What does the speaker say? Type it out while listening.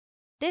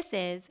This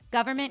is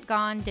Government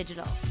Gone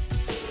Digital.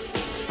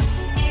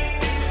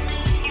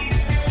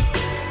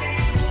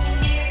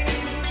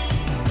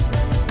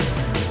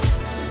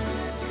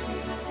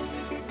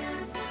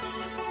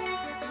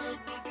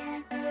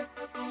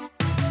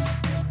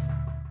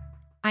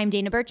 I'm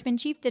Dana Birchman,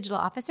 Chief Digital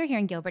Officer here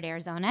in Gilbert,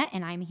 Arizona,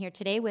 and I'm here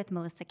today with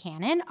Melissa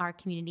Cannon, our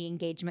Community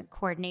Engagement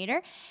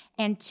Coordinator,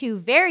 and two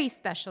very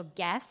special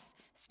guests,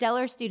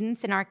 stellar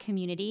students in our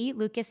community,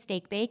 Lucas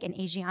Stakebake and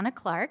Adriana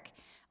Clark,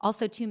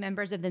 also two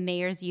members of the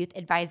Mayor's Youth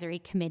Advisory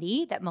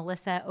Committee that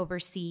Melissa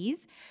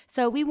oversees.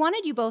 So we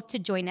wanted you both to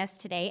join us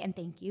today, and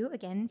thank you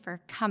again for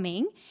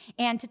coming,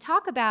 and to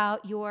talk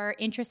about your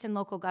interest in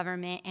local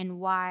government and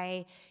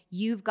why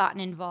you've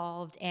gotten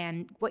involved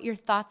and what your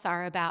thoughts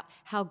are about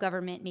how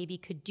government maybe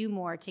could do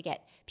more to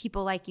get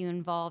people like you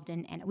involved.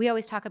 And we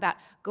always talk about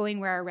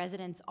going where our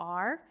residents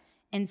are.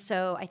 And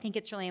so I think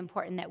it's really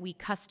important that we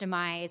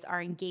customize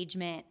our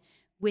engagement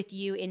with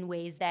you in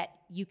ways that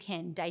you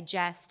can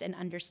digest and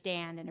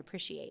understand and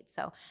appreciate.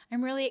 So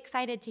I'm really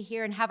excited to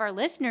hear and have our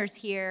listeners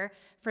hear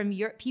from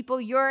your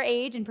people your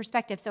age and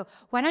perspective. So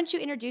why don't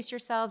you introduce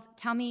yourselves?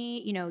 Tell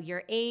me,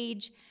 your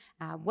age,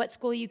 what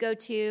school you go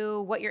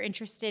to, what you're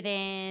interested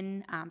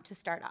in, to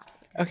start off.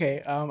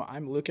 Okay,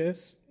 I'm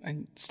Lucas,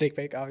 and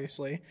Stakebake,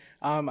 obviously.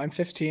 I'm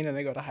 15, and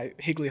I go to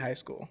Higley High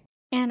School.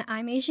 And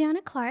I'm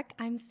Adriana Clark.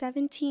 I'm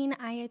 17.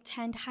 I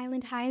attend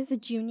Highland High as a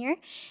junior.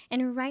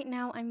 And right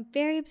now, I'm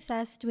very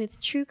obsessed with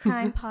true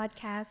crime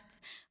podcasts,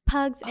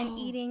 pugs, and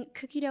eating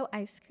cookie dough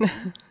ice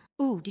cream.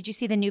 Ooh, did you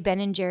see the new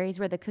Ben & Jerry's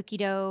where the cookie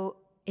dough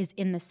is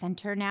in the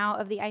center now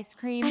of the ice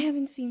cream? I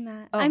haven't seen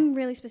that. Oh. I'm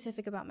really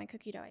specific about my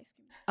cookie dough ice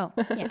cream. Oh,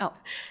 yeah. Oh,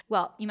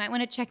 well, you might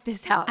want to check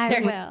this out.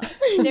 I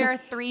will. There are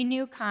 3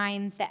 new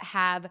kinds that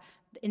have,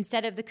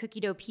 instead of the cookie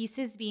dough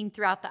pieces being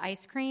throughout the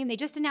ice cream, they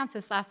just announced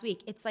this last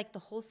week. It's like the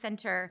whole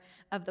center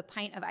of the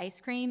pint of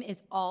ice cream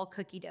is all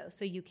cookie dough.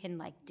 So you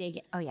can dig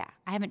it. Oh yeah,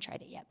 I haven't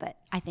tried it yet, but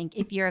I think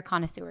if you're a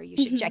connoisseur, you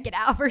should check it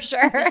out for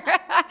sure.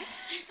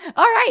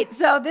 All right,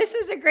 so this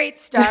is a great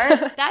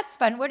start. That's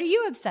fun. What are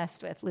you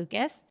obsessed with,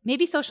 Lucas?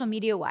 Maybe social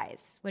media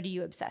wise, what are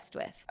you obsessed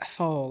with? I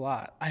follow a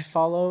lot. I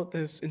follow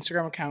this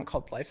Instagram account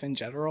called Life in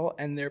General,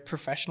 and they're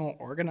professional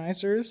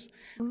organizers.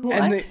 What?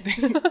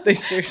 And they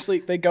seriously,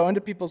 they go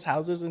into people's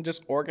houses and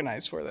just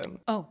organize for them.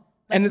 Oh,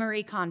 like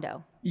Marie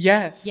Kondo.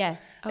 Yes.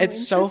 Oh,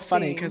 it's so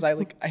funny because I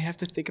have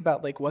to think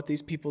about what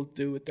these people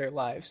do with their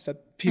lives.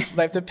 That people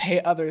they have to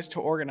pay others to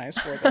organize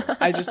for them.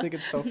 I just think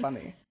it's so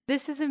funny.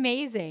 This is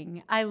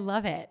amazing. I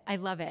love it.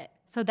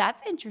 So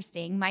that's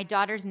interesting. My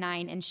daughter's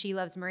 9 and she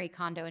loves Marie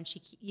Kondo and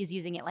she is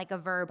using it like a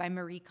verb. I'm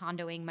Marie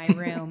Kondoing my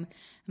room.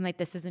 I'm like,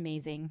 this is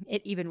amazing.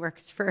 It even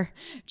works for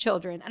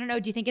children. I don't know.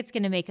 Do you think it's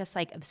going to make us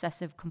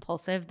obsessive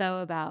compulsive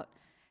though about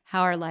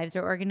how our lives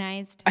are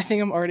organized? I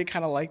think I'm already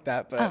kind of like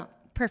that, but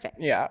perfect.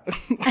 Yeah.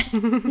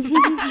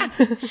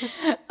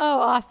 Oh,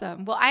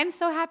 awesome. Well, I'm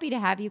so happy to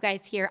have you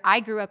guys here.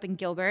 I grew up in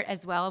Gilbert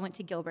as well. I went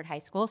to Gilbert High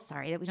School.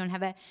 Sorry that we don't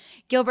have a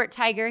Gilbert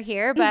Tiger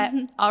here, but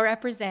I'll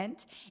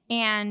represent.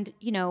 And,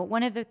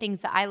 one of the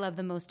things that I love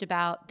the most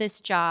about this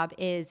job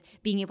is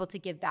being able to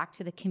give back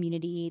to the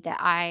community that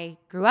I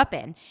grew up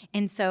in.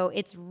 And so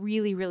it's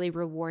really, really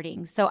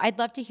rewarding. So I'd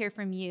love to hear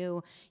from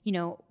you,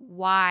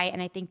 why.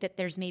 And I think that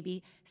there's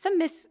maybe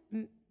some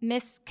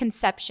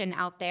misconception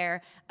out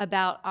there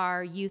about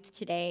our youth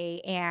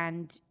today.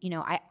 And,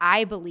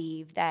 I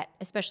believe that,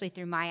 especially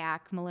through MIAC,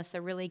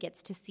 Melissa really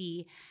gets to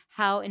see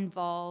how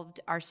involved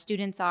our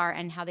students are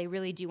and how they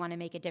really do want to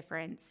make a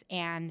difference.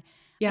 And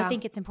I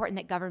think it's important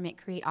that government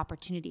create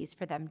opportunities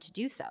for them to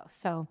do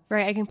so.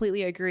 Right. I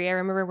completely agree. I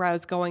remember where I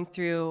was going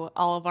through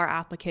all of our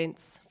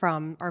applicants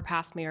from our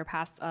past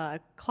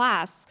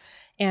class.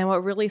 And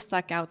what really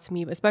stuck out to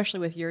me,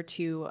 especially with your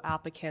 2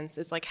 applicants,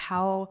 is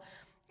how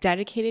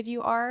dedicated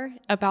you are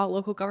about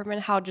local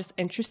government, how just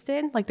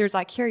interested, there's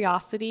that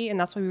curiosity. And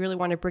that's why we really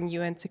want to bring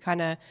you in to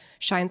kind of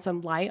shine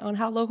some light on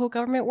how local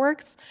government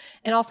works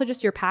and also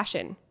just your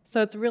passion.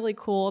 So it's really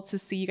cool to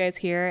see you guys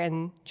here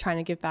and trying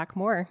to give back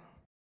more.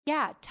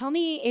 Yeah. Tell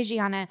me,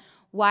 Adriana,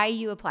 why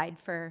you applied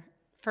for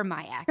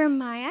MIAC. For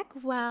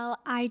MIAC, well,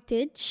 I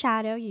did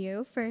shadow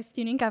you for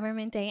Student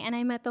Government Day, and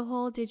I met the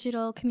whole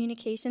digital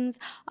communications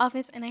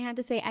office, and I had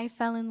to say I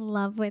fell in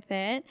love with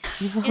it.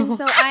 And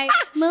so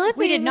Melissa...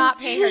 We did not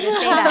pay her to say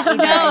that.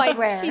 No, I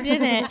swear. She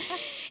didn't.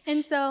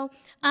 And so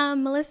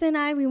Melissa and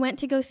I, we went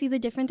to go see the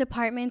different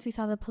departments. We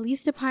saw the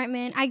police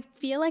department. I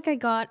feel like I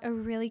got a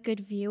really good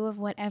view of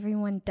what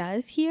everyone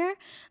does here.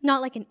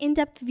 Not like an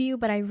in-depth view,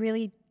 but I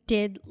really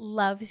did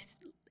love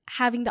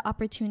having the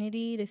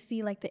opportunity to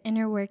see the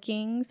inner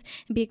workings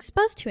and be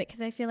exposed to it, because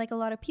I feel like a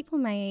lot of people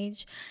my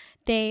age,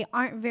 they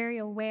aren't very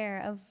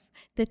aware of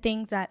the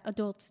things that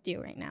adults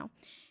do right now.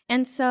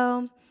 And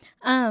so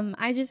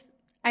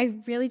I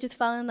really just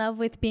fell in love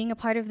with being a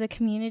part of the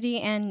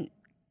community, and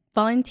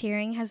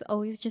volunteering has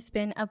always just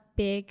been a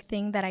big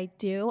thing that I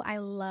do. I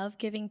love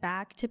giving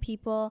back to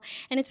people,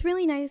 and it's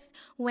really nice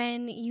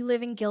when you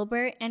live in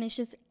Gilbert and it's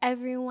just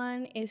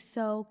everyone is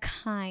so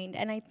kind.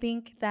 And I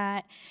think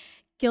that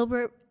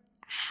Gilbert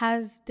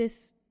has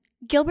this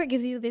Gilbert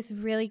gives you this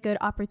really good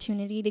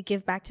opportunity to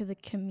give back to the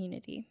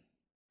community.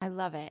 I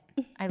love it.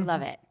 I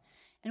love it.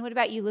 And what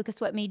about you,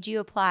 Lucas? What made you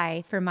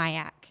apply for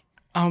MIAC?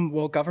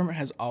 Well, government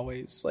has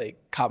always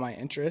like caught my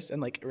interest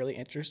and like really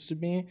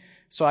interested me.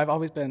 So I've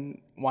always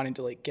been wanting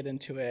to like get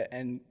into it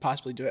and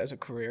possibly do it as a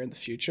career in the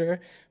future.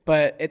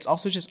 But it's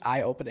also just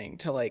eye-opening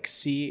to like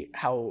see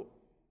how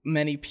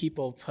many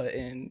people put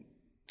in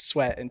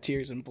sweat and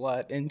tears and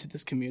blood into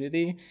this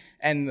community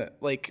and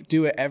like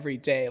do it every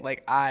day.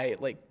 Like I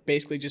like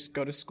basically just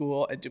go to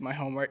school and do my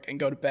homework and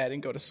go to bed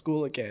and go to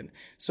school again.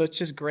 So it's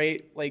just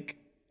great, like,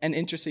 and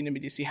interesting to me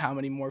to see how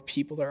many more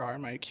people there are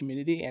in my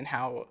community and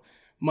how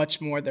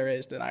much more there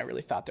is than I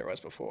really thought there was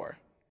before.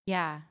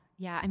 Yeah.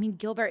 Yeah. I mean,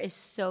 Gilbert is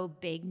so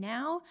big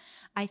now.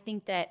 I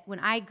think that when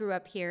I grew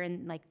up here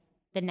in like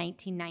the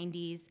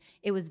 1990s,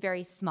 it was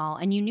very small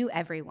and you knew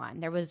everyone.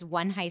 There was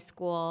one high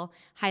school,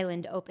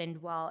 Highland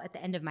opened well at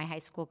the end of my high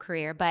school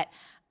career, but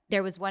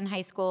there was one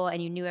high school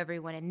and you knew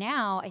everyone. And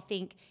now I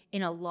think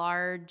in a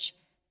large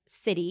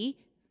city,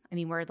 I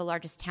mean, we're the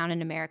largest town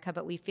in America,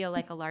 but we feel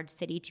like a large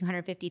city,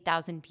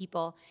 250,000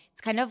 people.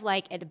 It's kind of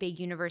like at a big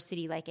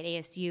university like at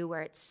ASU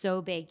where it's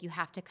so big, you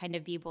have to kind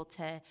of be able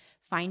to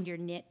find your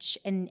niche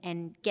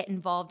and get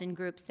involved in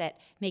groups that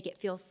make it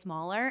feel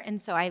smaller. And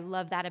so I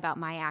love that about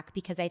MIAC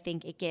because I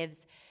think it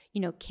gives,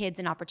 you know, kids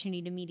an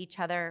opportunity to meet each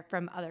other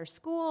from other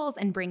schools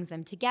and brings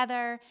them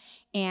together.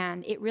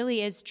 And it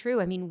really is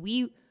true. I mean,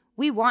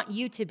 we want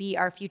you to be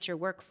our future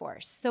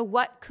workforce. So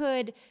what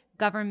could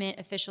government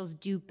officials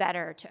do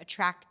better to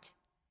attract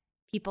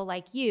people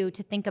like you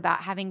to think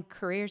about having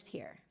careers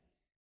here?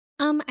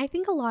 I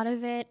think a lot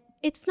of it,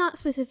 it's not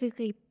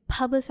specifically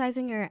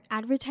publicizing or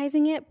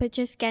advertising it, but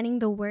just getting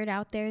the word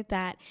out there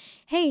that,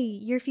 hey,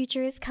 your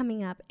future is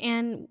coming up.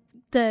 And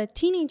the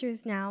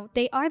teenagers now,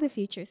 they are the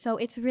future. So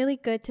it's really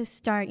good to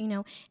start, you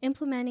know,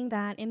 implementing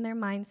that in their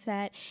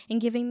mindset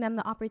and giving them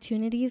the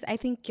opportunities. I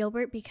think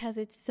Gilbert, because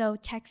it's so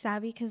tech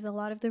savvy, because a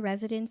lot of the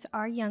residents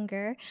are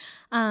younger,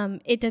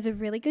 it does a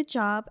really good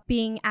job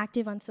being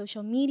active on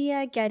social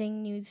media,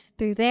 getting news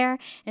through there.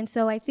 And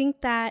so I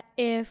think that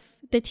if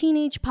the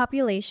teenage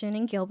population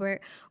in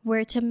Gilbert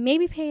were to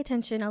maybe pay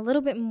attention a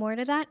little bit more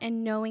to that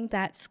and knowing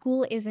that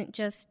school isn't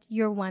just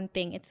your one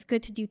thing, it's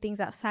good to do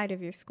things outside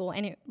of your school.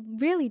 And it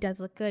really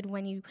does look good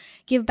when you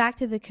give back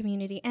to the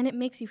community, and it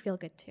makes you feel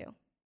good too.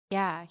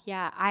 Yeah.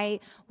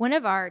 One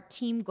of our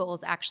team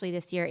goals actually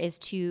this year is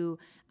to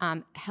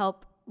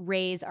help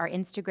raise our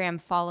Instagram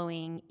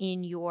following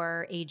in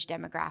your age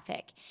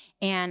demographic.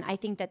 And I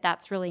think that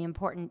that's really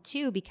important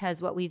too,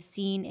 because what we've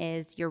seen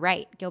is, you're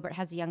right, Gilbert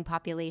has a young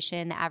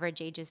population. The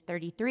average age is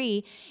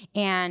 33,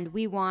 and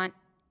we want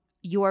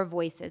your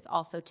voices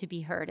also to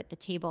be heard at the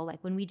table.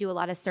 Like when we do a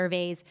lot of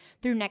surveys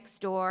through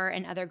Nextdoor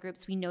and other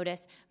groups, we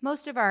notice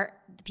most of the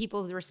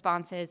people's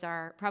responses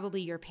are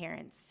probably your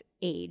parents'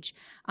 age,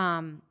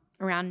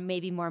 around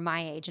maybe more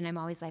my age. And I'm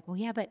always like, well,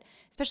 yeah, but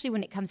especially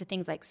when it comes to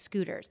things like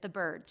scooters, the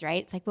birds,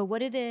 right? It's like, well, what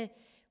do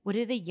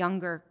the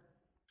younger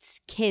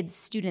kids,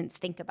 students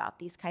think about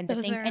these kinds of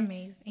things? Those are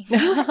amazing.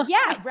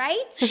 Yeah,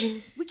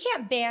 right? We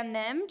can't ban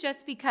them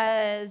just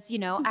because, you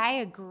know, I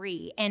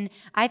agree. And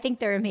I think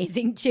they're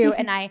amazing too.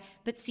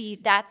 But see,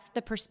 that's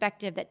the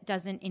perspective that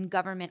doesn't in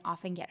government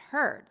often get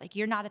heard. Like,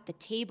 you're not at the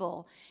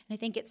table. And I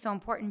think it's so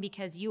important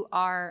because you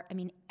are, I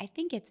mean, I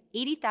think it's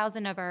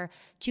 80,000 of our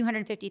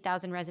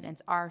 250,000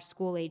 residents are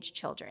school-age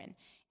children.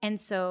 And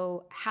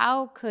so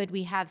how could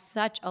we have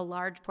such a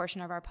large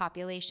portion of our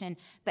population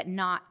but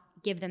not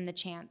give them the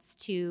chance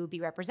to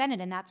be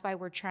represented? And that's why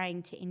we're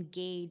trying to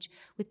engage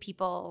with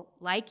people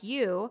like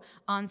you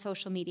on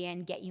social media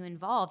and get you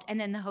involved. And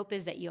then the hope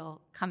is that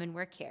you'll come and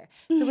work here.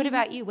 So what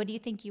about you? What do you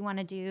think you want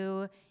to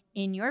do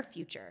in your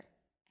future?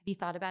 Have you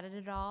thought about it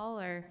at all?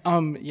 Or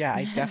Yeah,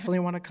 I definitely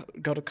want to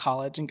go to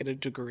college and get a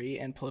degree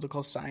in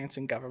political science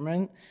and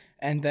government.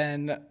 And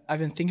then I've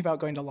been thinking about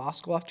going to law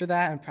school after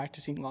that and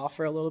practicing law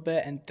for a little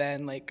bit, and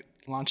then like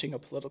launching a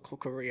political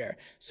career.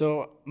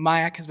 So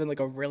MIAC has been like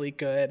a really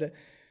good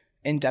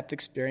in-depth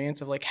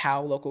experience of like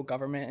how local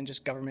government and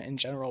just government in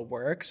general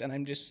works.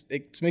 And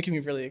it's making me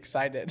really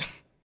excited.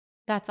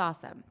 That's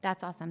awesome.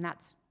 That's awesome.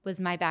 That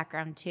was my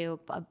background too,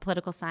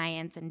 political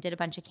science, and did a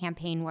bunch of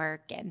campaign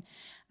work, and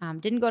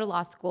didn't go to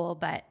law school,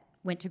 but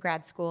went to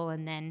grad school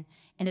and then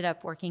ended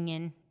up working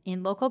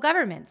in local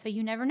government. So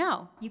you never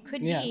know. You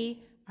could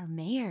be our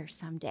mayor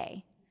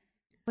someday.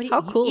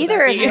 How cool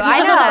either of you. I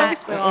know that.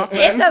 So awesome.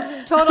 It's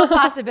a total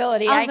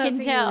possibility. I vote can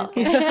for tell.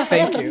 you.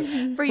 Thank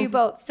you. For you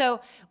both.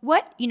 So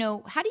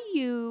how do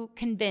you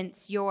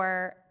convince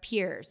your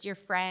peers, your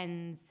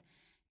friends,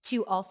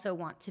 to also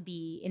want to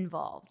be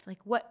involved? Like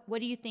what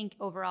do you think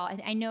overall?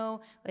 I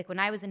know like when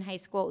I was in high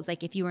school, it was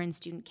like if you were in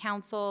student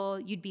council,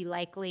 you'd be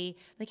likely.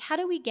 Like how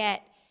do we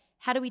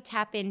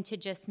tap into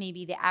just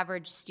maybe the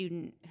average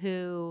student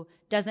who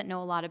doesn't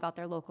know a lot about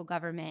their local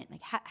government?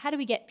 Like how do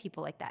we get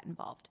people like that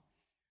involved?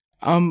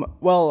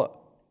 Well,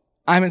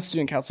 I'm in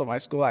student council at my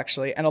school,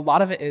 actually, and a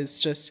lot of it is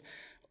just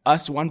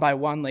us one by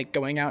one, like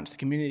going out into the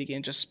community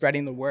and just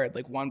spreading the word.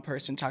 Like one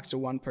person talks to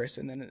one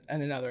person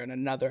and another and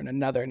another and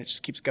another, and it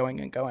just keeps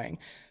going and going.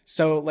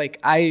 So like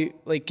I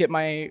like get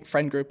my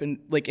friend group and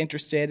like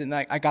interested, and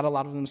I got a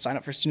lot of them to sign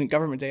up for Student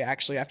Government Day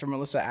actually after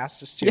Melissa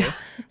asked us to.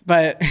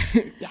 But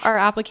our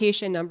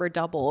application number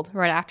doubled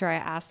right after I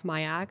asked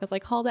Maya. I was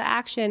like, call to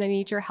action. I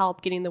need your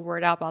help getting the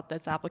word out about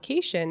this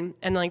application.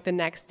 And like the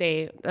next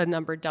day, the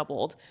number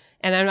doubled.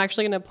 And I'm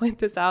actually going to point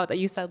this out that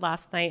you said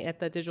last night at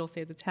the Digital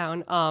Save the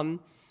Town.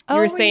 You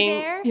were saying,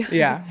 you there?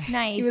 Yeah.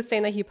 Nice. He was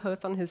saying that he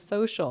posts on his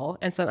social,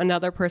 and so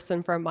another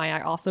person from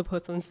Maya also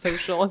posts on his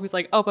social. He was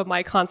like, "Oh, but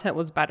my content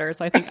was better,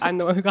 so I think I'm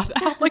the one who got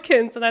the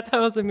applicants," and I thought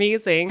it was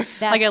amazing.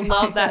 I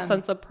love that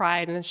sense of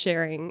pride and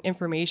sharing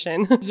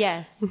information.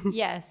 Yes,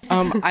 yes.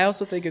 I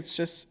also think it's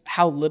just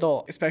how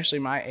little, especially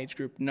my age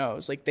group,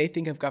 knows. Like they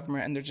think of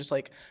government and they're just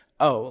like,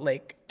 oh,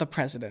 like the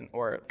president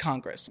or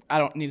Congress. I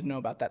don't need to know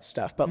about that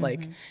stuff. But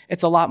like,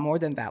 it's a lot more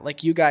than that.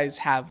 Like you guys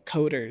have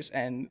coders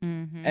and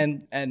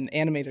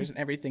animators and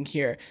everything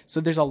here.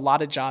 So there's a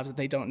lot of jobs that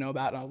they don't know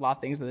about and a lot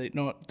of things that they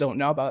don't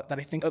know about that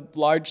I think a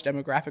large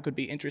demographic would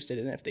be interested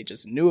in if they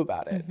just knew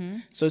about it.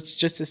 So it's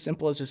just as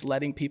simple as just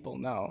letting people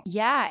know.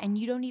 Yeah, and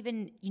you don't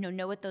even,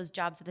 know what those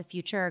jobs of the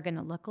future are going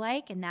to look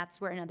like. And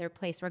that's where another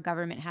place where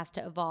government has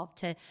to evolve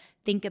to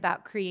think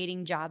about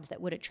creating jobs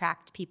that would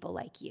attract people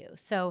like you.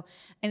 So,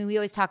 I mean, we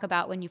always talk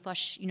about when you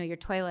flush, your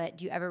toilet,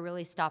 do you ever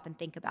really stop and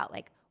think about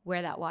like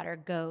where that water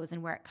goes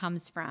and where it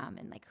comes from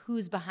and like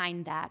who's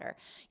behind that, or,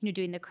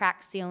 doing the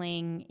crack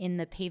sealing in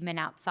the pavement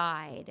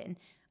outside and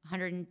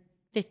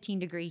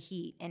 115-degree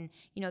heat. And,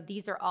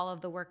 these are all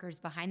of the workers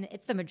behind it.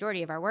 It's the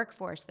majority of our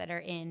workforce that are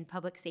in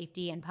public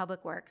safety and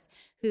public works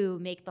who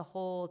make the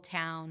whole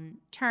town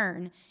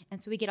turn.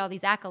 And so we get all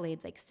these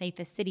accolades like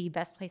safest city,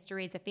 best place to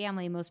raise a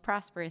family, most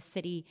prosperous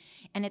city.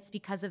 And it's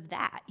because of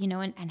that,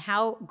 and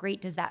how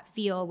great does that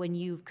feel when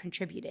you've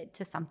contributed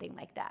to something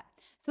like that?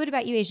 So what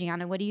about you,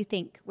 Adriana? What do you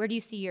think? Where do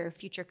you see your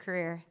future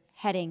career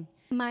heading?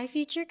 My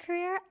future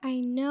career, I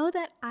know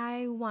that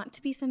I want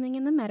to be something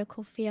in the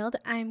medical field.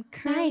 I'm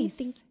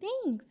currently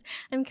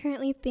I'm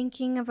currently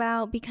thinking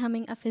about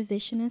becoming a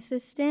physician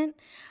assistant.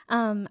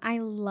 I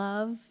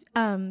love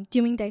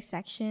doing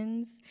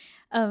dissections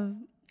of,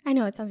 I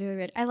know it sounds really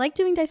weird. I like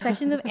doing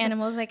dissections of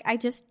animals. Like I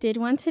just did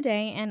one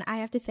today, and I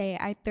have to say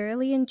I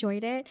thoroughly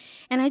enjoyed it.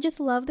 And I just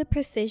love the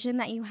precision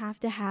that you have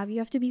to have. You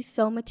have to be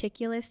so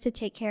meticulous to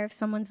take care of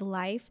someone's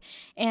life.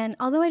 And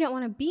although I don't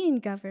want to be in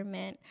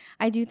government,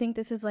 I do think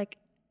this is like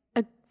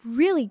a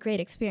really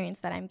great experience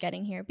that I'm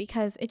getting here,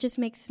 because it just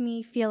makes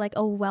me feel like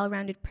a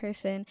well-rounded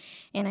person.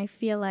 And I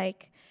feel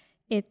like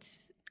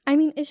it's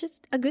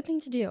just a good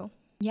thing to do.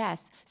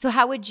 Yes. So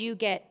how would you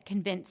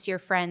convince your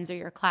friends or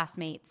your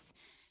classmates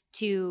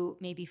to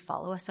maybe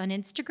follow us on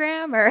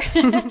Instagram or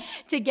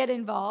to get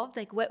involved?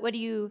 Like what do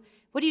you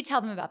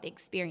tell them about the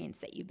experience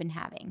that you've been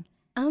having?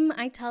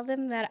 I tell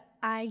them that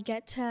I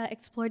get to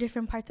explore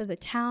different parts of the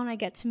town. I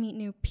get to meet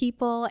new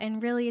people,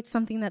 and really it's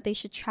something that they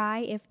should try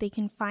if they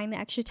can find the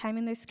extra time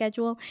in their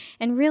schedule.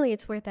 And really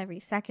it's worth every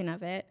second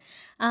of it.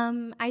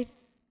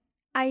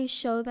 I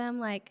show them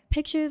like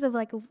pictures of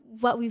like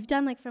what we've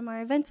done, like from our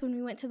events when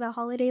we went to the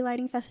holiday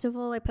lighting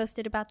festival. I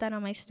posted about that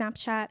on my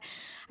Snapchat.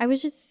 I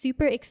was just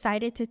super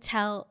excited to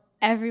tell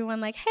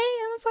everyone like, hey,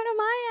 I'm a part of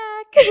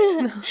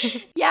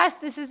MIAC. Yes,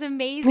 this is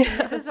amazing.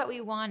 This is what we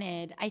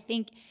wanted. I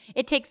think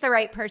it takes the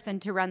right person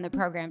to run the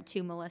program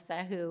too,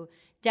 Melissa, who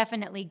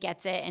definitely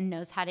gets it and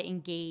knows how to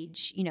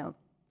engage,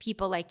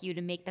 people like you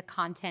to make the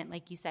content,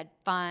 like you said,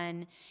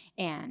 fun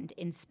and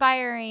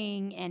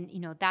inspiring. And,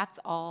 that's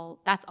all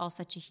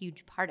such a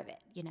huge part of it,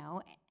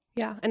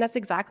 Yeah, and that's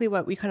exactly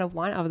what we kind of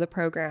want out of the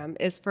program,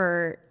 is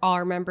for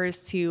our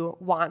members to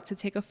want to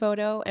take a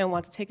photo and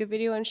want to take a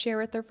video and share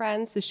with their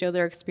friends to show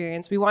their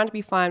experience. We want it to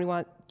be fun. We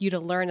want you to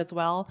learn as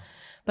well,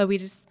 but we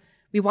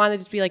want to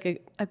just be like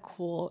a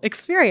cool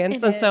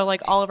experience. So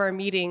like all of our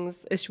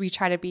meetings, we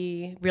try to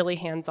be really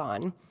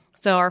hands-on.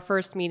 So our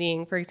first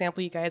meeting, for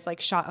example, you guys like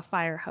shot a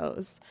fire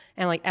hose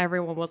and like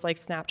everyone was like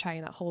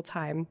Snapchatting that whole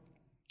time.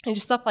 And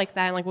just stuff like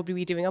that. And like we'll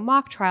be doing a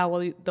mock trial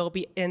where they'll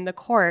be in the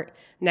court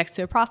next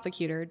to a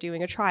prosecutor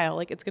doing a trial.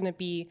 Like it's going to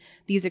be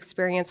these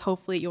experiences,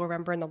 hopefully you'll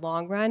remember in the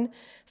long run.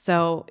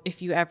 So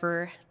if you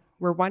ever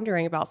were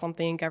wondering about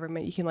something in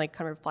government, you can like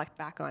kind of reflect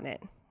back on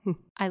it.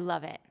 I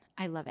love it.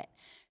 I love it.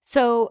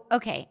 So,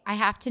 okay, I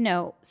have to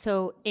know.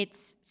 So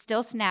it's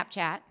still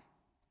Snapchat.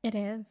 It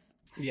is.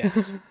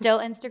 Yes. Still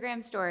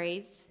Instagram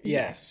stories.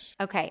 Yes.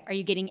 Okay. Are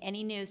you getting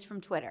any news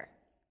from Twitter?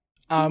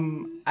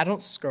 I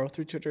don't scroll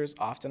through Twitter as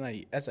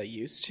often as I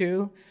used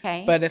to.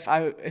 Okay. But if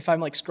I'm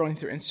like scrolling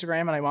through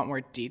Instagram and I want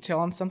more detail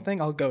on something,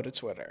 I'll go to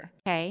Twitter.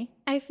 Okay.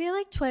 I feel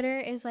like Twitter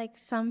is like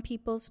some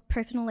people's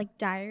personal like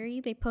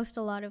diary. They post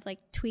a lot of like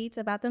tweets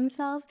about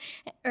themselves,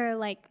 or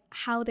like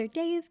how their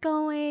day is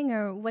going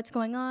or what's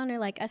going on, or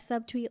like a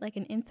subtweet, like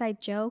an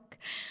inside joke.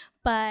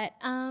 But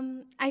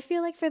I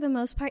feel like for the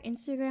most part,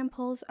 Instagram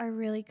polls are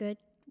really good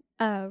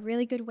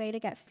way to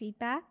get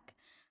feedback.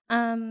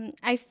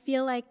 I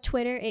feel like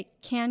Twitter, it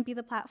can be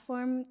the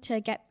platform to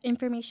get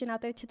information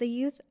out there to the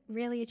youth.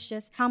 Really, it's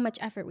just how much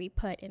effort we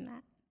put in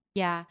that.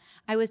 Yeah.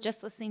 I was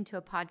just listening to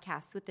a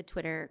podcast with the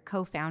Twitter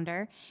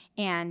co-founder,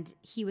 and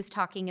he was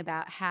talking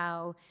about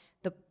how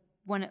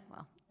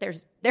there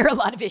are a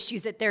lot of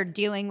issues that they're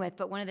dealing with,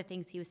 but one of the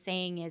things he was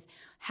saying is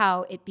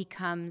how it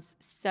becomes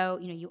so,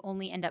 you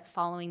only end up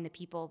following the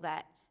people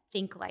that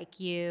think like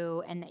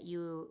you and that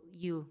you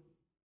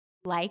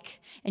like,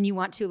 and you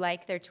want to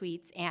like their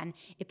tweets, and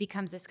it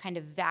becomes this kind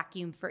of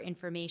vacuum for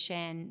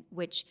information,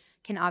 which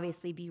can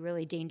obviously be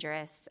really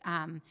dangerous.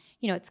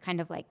 It's kind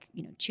of like,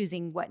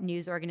 choosing what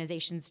news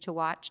organizations to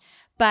watch.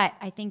 But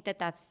I think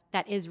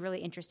that is really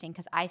interesting,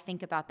 because I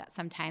think about that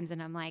sometimes,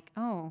 and I'm like,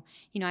 oh,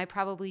 I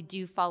probably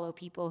do follow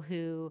people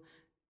who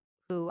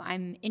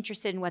I'm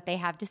interested in what they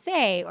have to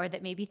say, or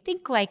that maybe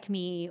think like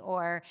me,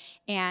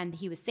 and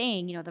he was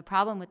saying, the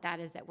problem with that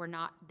is that we're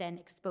not then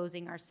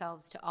exposing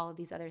ourselves to all of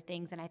these other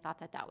things. And I thought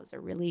that was a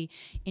really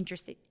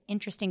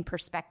interesting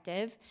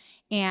perspective.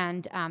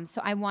 And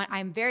so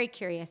I'm very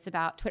curious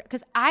about Twitter,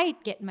 because I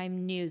get my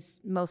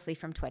news mostly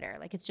from Twitter.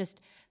 Like, it's just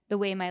the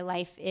way my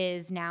life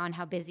is now and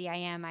how busy I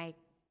am.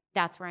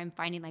 That's where I'm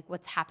finding like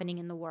what's happening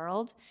in the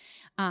world.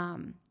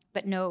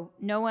 But no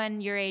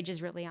one your age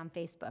is really on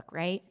Facebook,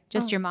 right?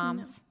 Just your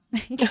moms.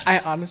 No.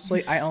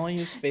 I only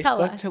use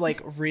Facebook to like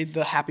read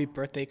the happy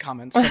birthday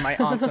comments from my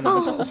aunts and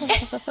uncles.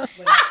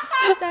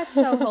 That's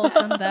so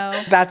wholesome,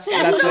 though. That's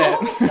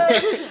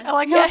it. I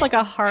like how it's like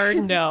a hard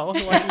no.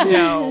 Like,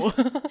 no.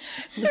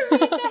 To read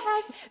the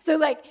so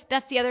like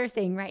that's the other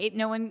thing, right?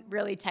 No one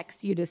really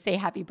texts you to say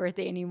happy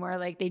birthday anymore.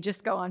 Like, they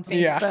just go on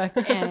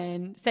Facebook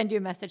and send you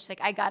a message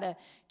like, I gotta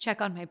check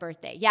on my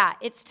birthday. Yeah,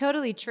 it's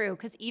totally true.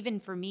 Because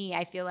even for me,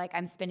 I feel like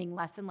I'm spending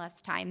less and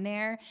less time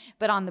there.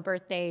 But on the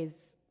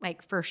birthdays,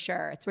 like, for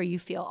sure, it's where you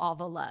feel all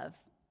the love.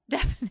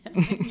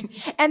 Definitely.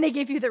 And they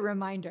give you the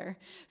reminder.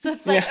 So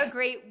it's like a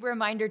great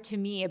reminder to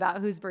me about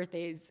whose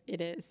birthdays it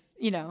is,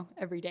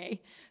 every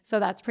day. So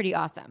that's pretty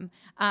awesome.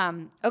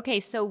 Okay,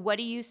 so what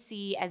do you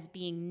see as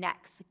being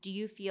next? Do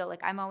you feel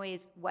like I'm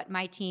always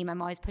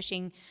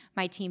pushing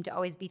my team to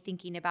always be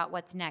thinking about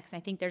what's next. I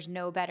think there's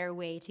no better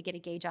way to get a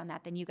gauge on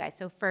that than you guys.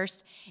 So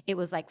first, it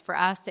was like, for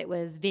us, it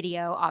was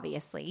video,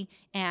 obviously,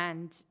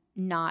 and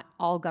not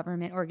all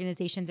government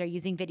organizations are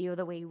using video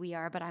the way we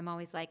are, but I'm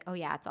always like, oh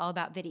yeah, it's all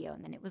about video.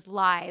 And then it was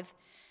live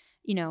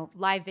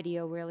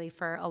video really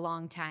for a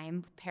long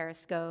time,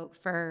 Periscope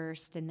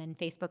first, and then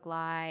Facebook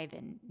Live,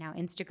 and now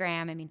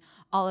Instagram.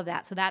 All of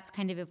that. So that's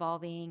kind of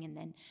evolving. And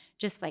then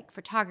just like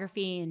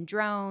photography and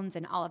drones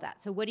and all of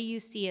that. So what do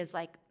you see as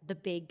like the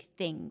big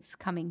things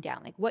coming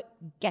down? Like, what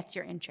gets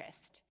your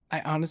interest?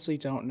 I honestly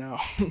don't know.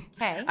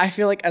 Okay. I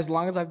feel like as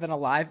long as I've been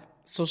alive,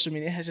 social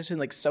media has just been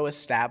like so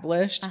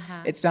established.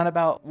 It's not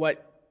about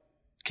what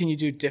can you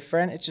do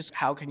different. It's just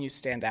how can you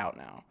stand out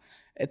now.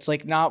 It's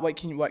like not what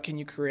can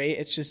you create.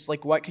 It's just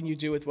like what can you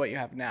do with what you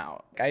have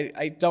now.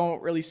 I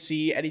don't really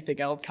see anything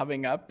else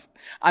coming up.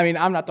 I'm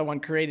not the one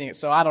creating it,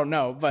 so I don't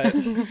know. But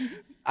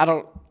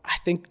I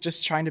think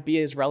just trying to be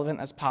as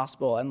relevant as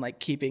possible and like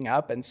keeping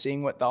up and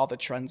seeing what all the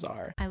trends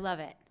are. I love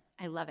it.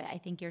 I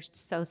think you're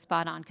so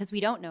spot on, because we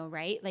don't know,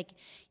 right? Like,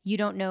 you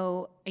don't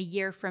know a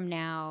year from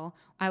now.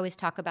 I always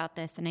talk about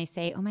this and I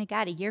say, oh my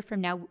God, a year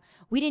from now,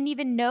 we didn't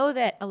even know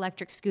that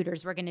electric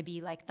scooters were going to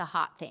be like the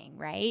hot thing,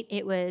 right?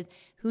 It was,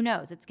 who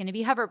knows? It's going to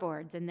be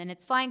hoverboards, and then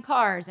it's flying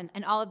cars and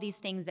all of these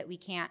things that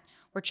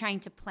we're trying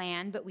to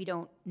plan, but we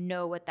don't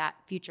know what that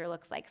future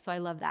looks like. So I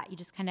love that. You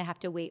just kind of have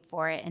to wait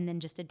for it and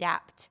then just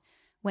adapt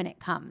when it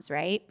comes,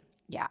 right?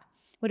 Yeah.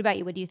 What about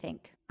you? What do you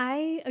think?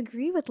 I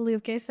agree with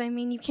Lucas.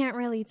 You can't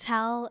really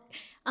tell.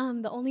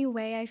 The only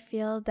way I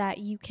feel that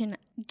you can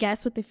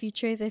guess what the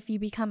future is if you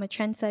become a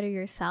trendsetter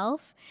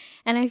yourself.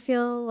 And I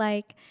feel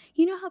like,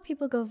 how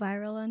people go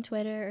viral on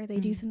Twitter or they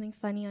do something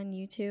funny on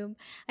YouTube?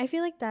 I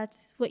feel like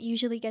that's what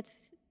usually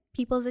gets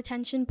people's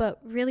attention, but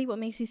really what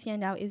makes you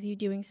stand out is you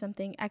doing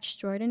something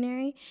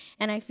extraordinary.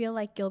 And I feel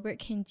like Gilbert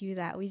can do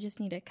that. We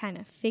just need to kind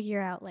of figure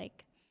out,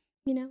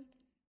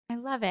 I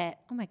love it.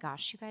 Oh my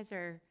gosh, you guys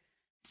are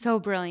so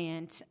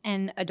brilliant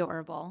and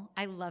adorable.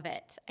 I love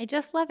it. I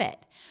just love it.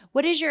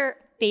 What is your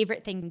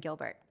favorite thing,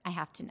 Gilbert? I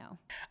have to know.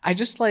 I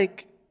just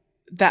like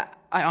that.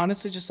 I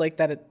honestly just like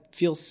that it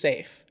feels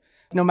safe.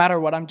 No matter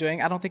what I'm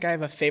doing, I don't think I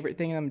have a favorite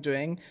thing I'm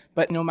doing,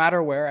 but no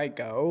matter where I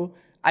go,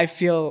 I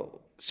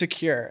feel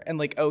secure and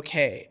like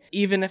okay.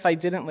 Even if I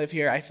didn't live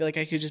here, I feel like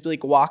I could just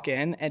like walk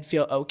in and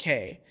feel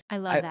okay. I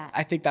love that.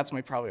 I think that's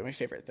probably my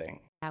favorite thing.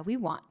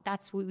 Yeah,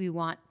 that's what we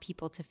want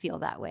people to feel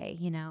that way,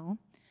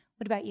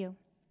 What about you?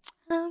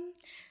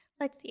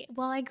 Let's see.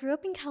 Well, I grew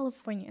up in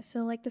California.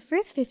 So like the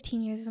first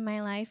 15 years of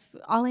my life,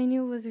 all I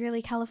knew was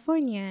really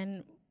California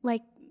and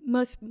like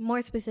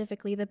more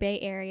specifically the Bay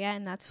Area,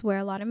 and that's where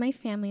a lot of my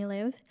family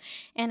lived.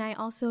 And I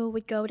also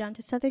would go down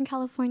to Southern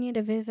California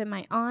to visit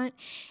my aunt,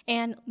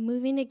 and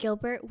moving to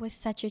Gilbert was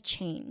such a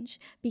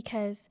change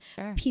because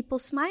people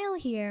smile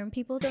here and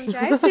people don't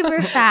drive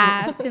super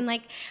fast, and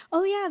like,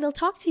 oh yeah, they'll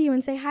talk to you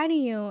and say hi to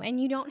you, and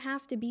you don't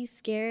have to be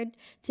scared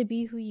to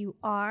be who you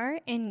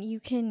are, and you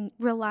can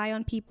rely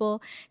on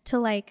people to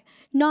like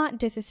not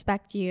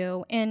disrespect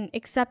you and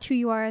accept who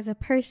you are as a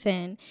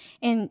person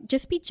and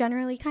just be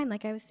generally kind,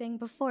 like I was saying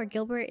before. before,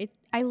 Gilbert,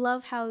 I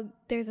love how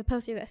there's a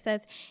poster that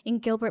says, in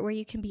Gilbert where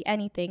you can be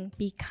anything,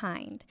 be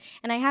kind.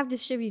 And I have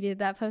distributed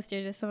that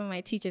poster to some of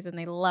my teachers and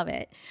they love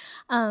it.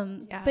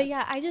 But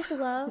yeah, I just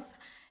love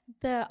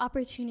the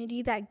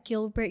opportunity that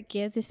Gilbert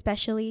gives,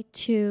 especially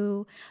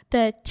to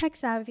the tech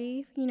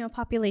savvy,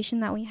 population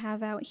that we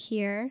have out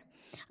here.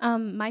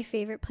 My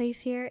favorite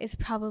place here is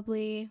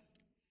probably,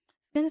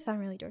 it's going to sound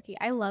really dorky,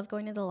 I love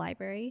going to the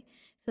library.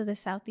 So the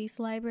Southeast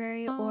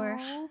Library or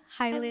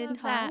Highland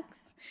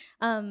Hawks.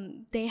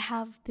 They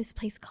have this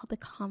place called the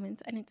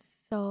Commons, and it's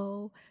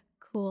so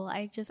cool.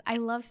 I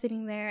love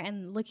sitting there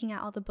and looking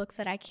at all the books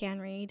that I can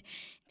read.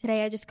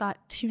 Today I just got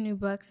 2 new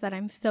books that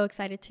I'm so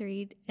excited to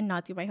read and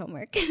not do my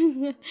homework.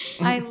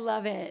 I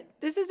love it.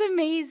 This is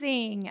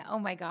amazing. Oh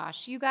my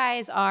gosh. You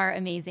guys are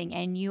amazing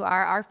and you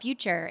are our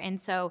future.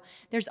 And so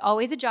there's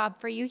always a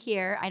job for you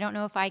here. I don't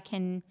know if I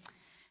can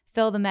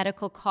fill the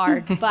medical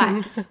card,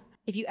 but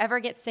if you ever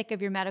get sick of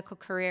your medical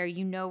career,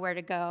 you know where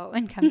to go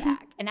and come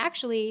back. And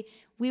actually,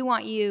 we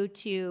want you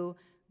to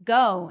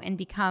go and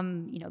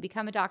become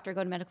a doctor,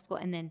 go to medical school,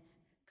 and then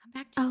come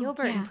back to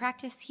Gilbert and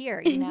practice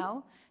here,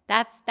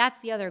 That's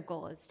the other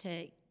goal, is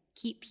to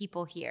keep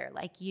people here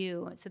like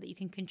you so that you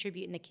can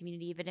contribute in the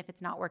community, even if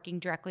it's not working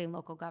directly in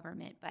local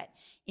government, but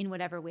in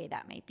whatever way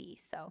that may be.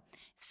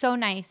 So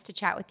nice to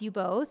chat with you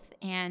both,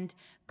 and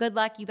good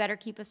luck. You better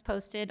keep us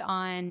posted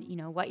on,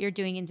 what you're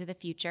doing into the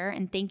future.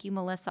 And thank you,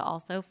 Melissa,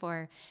 also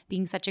for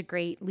being such a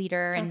great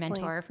leader and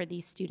mentor for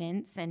these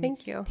students and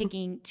thank you.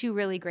 Picking 2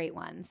 really great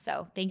ones.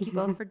 So thank you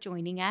both for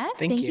joining us.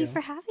 Thank you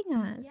for having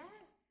us. Yes.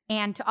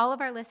 And to all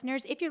of our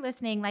listeners, if you're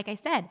listening, like I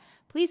said,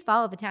 please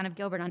follow the town of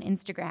Gilbert on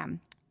Instagram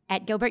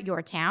at Gilbert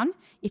Your Town,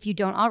 if you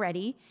don't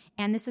already.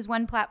 And this is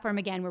one platform,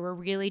 again, where we're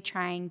really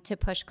trying to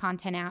push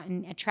content out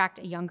and attract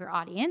a younger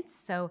audience.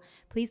 So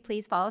please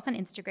follow us on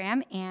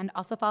Instagram, and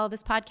also follow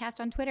this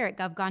podcast on Twitter at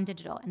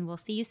GovGoneDigital. And we'll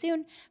see you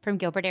soon from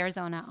Gilbert,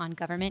 Arizona on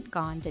Government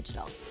Gone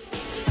Digital.